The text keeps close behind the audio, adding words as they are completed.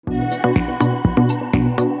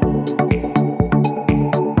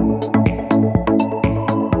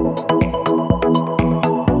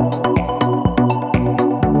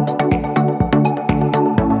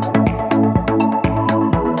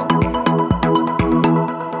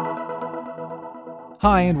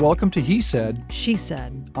Hi, and welcome to He Said. She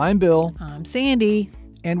Said. I'm Bill. I'm Sandy.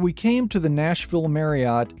 And we came to the Nashville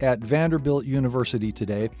Marriott at Vanderbilt University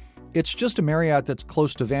today. It's just a Marriott that's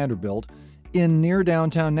close to Vanderbilt in near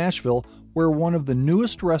downtown Nashville, where one of the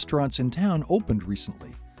newest restaurants in town opened recently.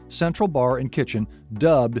 Central Bar and Kitchen,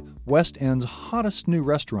 dubbed West End's hottest new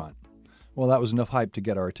restaurant. Well, that was enough hype to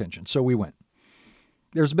get our attention, so we went.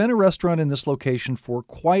 There's been a restaurant in this location for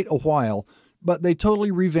quite a while, but they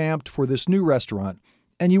totally revamped for this new restaurant,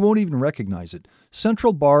 and you won't even recognize it.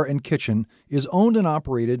 Central Bar and Kitchen is owned and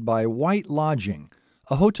operated by White Lodging,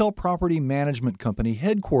 a hotel property management company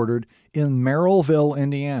headquartered in Merrillville,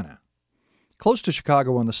 Indiana, close to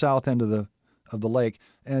Chicago on the south end of the lake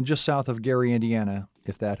and just south of Gary, Indiana,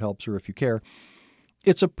 if that helps or if you care.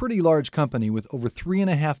 It's a pretty large company with over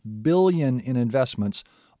 $3.5 billion in investments.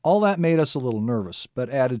 All that made us a little nervous, but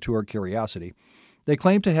added to our curiosity. They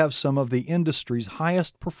claim to have some of the industry's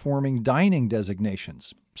highest performing dining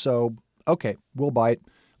designations. So, okay, we'll bite.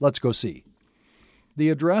 Let's go see. The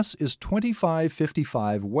address is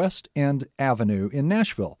 2555 West End Avenue in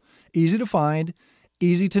Nashville. Easy to find,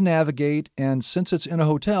 easy to navigate, and since it's in a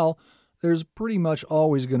hotel, there's pretty much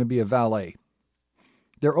always going to be a valet.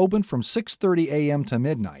 They're open from 6:30 a.m. to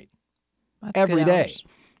midnight. That's every good day. hours.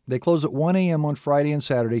 They close at 1 a.m. on Friday and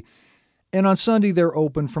Saturday. And on Sunday, they're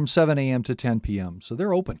open from 7 a.m. to 10 p.m. So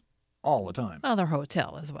they're open all the time. Well, they're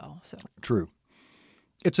hotel as well. So True.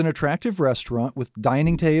 It's an attractive restaurant with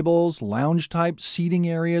dining tables, lounge-type seating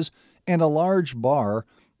areas, and a large bar.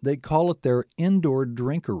 They call it their indoor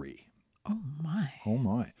drinkery. Oh, my. Oh,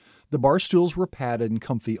 my. The bar stools were padded and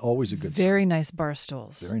comfy, always a good sign. Very nice bar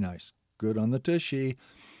stools. Very nice. Good on the tushy.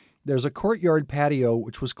 There's a courtyard patio,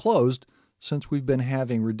 which was closed since we've been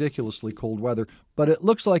having ridiculously cold weather, but it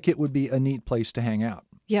looks like it would be a neat place to hang out.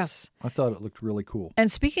 Yes. I thought it looked really cool.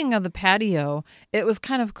 And speaking of the patio, it was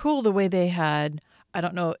kind of cool the way they had, I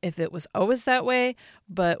don't know if it was always that way,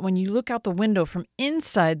 but when you look out the window from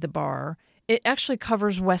inside the bar, it actually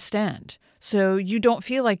covers West End. So you don't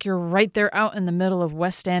feel like you're right there out in the middle of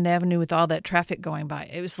West End Avenue with all that traffic going by.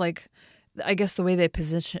 It was like, I guess the way they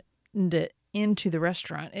positioned it into the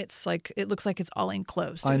restaurant, it's like it looks like it's all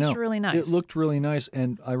enclosed. I know. It's really nice. It looked really nice,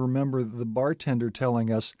 and I remember the bartender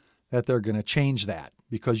telling us that they're going to change that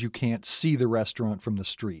because you can't see the restaurant from the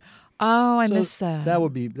street. Oh, I So missed that. That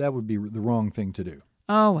would be the wrong thing to do.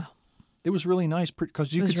 Oh, well. It was really nice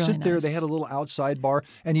because you It was could really sit there. nice. They had a little outside bar,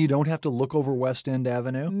 and you don't have to look over West End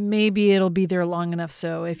Avenue. Maybe it'll be there long enough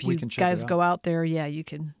so if We you can check it guys out. go out there, yeah, you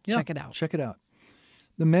can check it out. Check it out.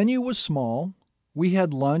 The menu was small. We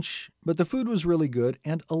had lunch, but the food was really good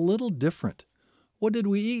and a little different. What did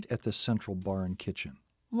we eat at the Central Bar and Kitchen?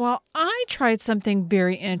 Well, I tried something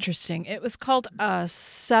very interesting. It was called a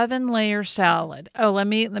 7-layer salad. Oh, let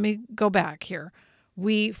me go back here.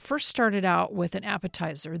 We first started out with an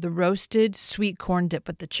appetizer, the roasted sweet corn dip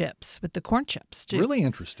with the corn chips. Too. Really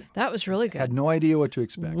interesting. That was really good. Had no idea what to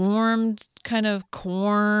expect. Warmed kind of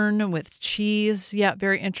corn with cheese. Yeah,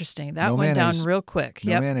 very interesting. That No went mayonnaise. down real quick.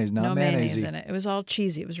 No Yep. mayonnaise, not no mayonnaise mayonnaise-y. in it. It was all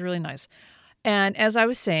cheesy. It was really nice. And as I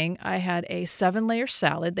was saying, I had a 7-layer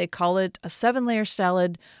salad. They call it a 7-layer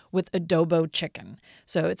salad with adobo chicken.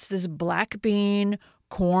 So it's this black bean,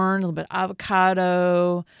 corn, a little bit of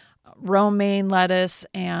avocado, romaine lettuce,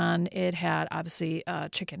 and it had obviously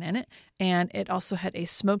chicken in it. And it also had a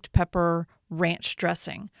smoked pepper ranch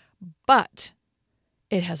dressing. But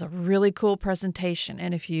it has a really cool presentation.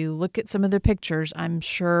 And if you look at some of the pictures, I'm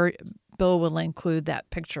sure Bill will include that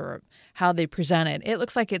picture of how they present it. It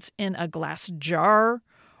looks like it's in a glass jar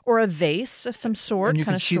or a vase of some sort. And you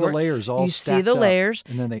can kind of see short. the layers all You stacked see the up. layers.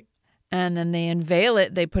 And then They unveil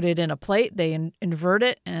it. They put it in a plate. They invert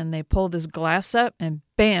it, and they pull this glass up, and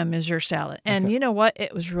bam is your salad. And Okay. you know what?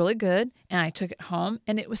 It was really good. And I took it home,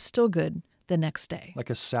 and it was still good the next day. like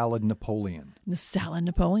a salad Napoleon. The salad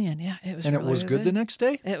Napoleon. Yeah, it was And really it was good the next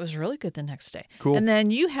day? It was really good the next day. Cool. And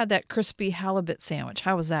then you had that crispy halibut sandwich.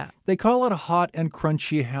 How was that? They call it a hot and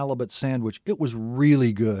crunchy halibut sandwich. It was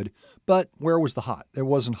really good. But where was the hot? It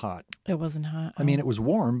wasn't hot. It wasn't hot. I mean, it was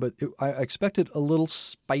warm, but I expected a little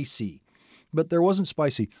spicy. But there wasn't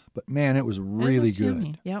spicy. But man, it was really looked good.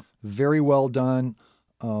 yummy. Yep. Very well done.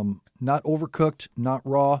 Not overcooked, not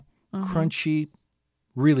raw, crunchy.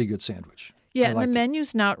 Really good sandwich. Yeah, I and the liked it.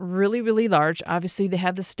 menu's not really, really large. Obviously, they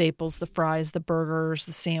have the staples, the fries, the burgers,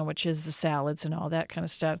 the sandwiches, the salads, and all that kind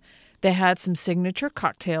of stuff. They had some signature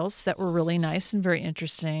cocktails that were really nice and very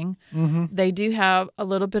interesting. Mm-hmm. They do have a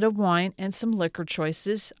little bit of wine and some liquor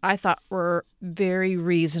choices I thought were very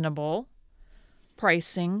reasonable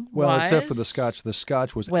pricing. Well, except for the scotch. The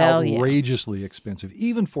scotch was Well, yeah. outrageously expensive,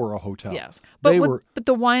 even for a hotel. Yes, They but were but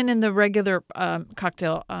the wine and the regular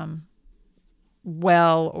cocktail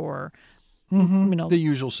well or The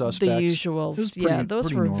usual the suspects. usuals. It was Those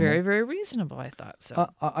pretty were normal. very, very reasonable, I thought. So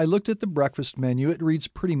I looked at the breakfast menu. It reads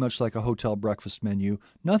pretty much like a hotel breakfast menu.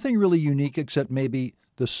 Nothing really unique except maybe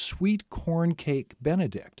the sweet corn cake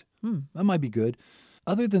Benedict. That might be good.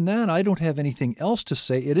 Other than that, I don't have anything else to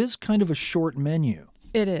say. It is kind of a short menu.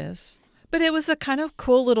 it is. But it was a kind of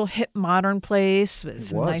cool little hip modern place with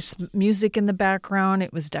some was. nice music in the background.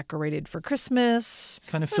 It was decorated for Christmas.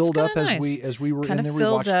 Kind of It was filled up kinda as nice. we were Kinda in there. We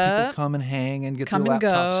filled watched people up, come and hang and get come their and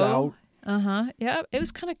laptops go. out. Yeah, it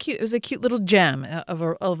was kind of cute. It was a cute little gem of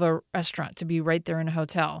a restaurant to be right there in a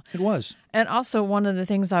hotel. It was. And also, one of the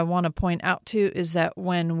things I want to point out too is that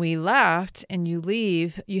when we left and you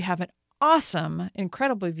leave, you have an awesome,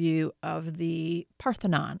 incredible view of the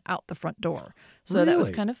Parthenon out the front door. So that was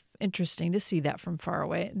Really? kind of interesting to see that from far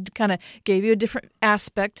away. It kind of gave you a different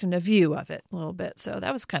aspect and a view of it a little bit. So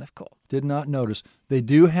that was kind of cool. Did not notice. They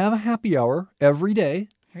do have a happy hour every day,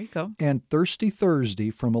 There you go. and Thirsty Thursday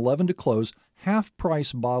from 11 to close,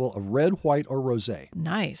 half-price bottle of red, white, or rosé.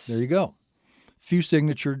 Nice. There you go. Few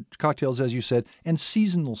signature cocktails, as you said, and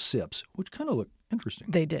seasonal sips, which kind of look interesting.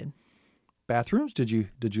 They did. Bathrooms? Did you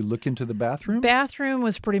look into the bathroom? Bathroom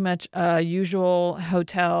was pretty much a usual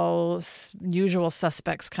hotel, usual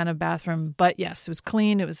suspects kind of bathroom. But yes, it was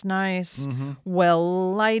clean. It was nice. Mm-hmm.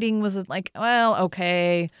 Well, lighting was like, well,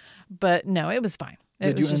 okay. But no, it was fine. It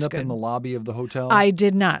Did was you end just up good. in the lobby of the hotel? I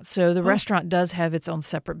did not. So the restaurant does have its own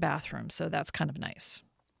separate bathroom. So that's kind of nice.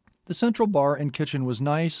 The central bar and kitchen was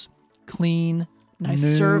nice, clean, Nice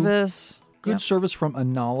new, service. good Yep. service from a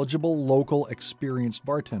knowledgeable, local, experienced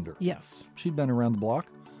bartender. Yes. She'd been around the block.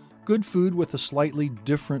 Good food with a slightly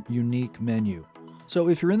different, unique menu. So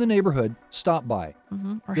if you're in the neighborhood, stop by.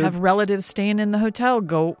 Or They're- have relatives staying in the hotel.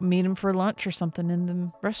 Go meet them for lunch or something in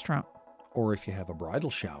the restaurant. Or if you have a bridal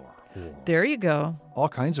shower, or There you go. all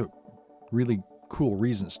kinds of really cool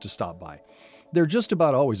reasons to stop by. They're just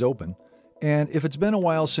about always open. And if it's been a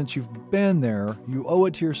while since you've been there, you owe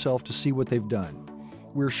it to yourself to see what they've done.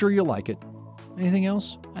 We're sure you'll like it. Anything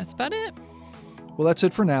else? That's about it. Well, that's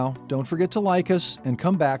it for now. Don't forget to like us and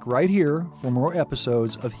come back right here for more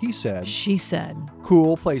episodes of He Said, She said.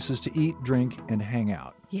 cool places to eat, drink, and hang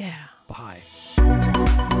out. Yeah. Bye.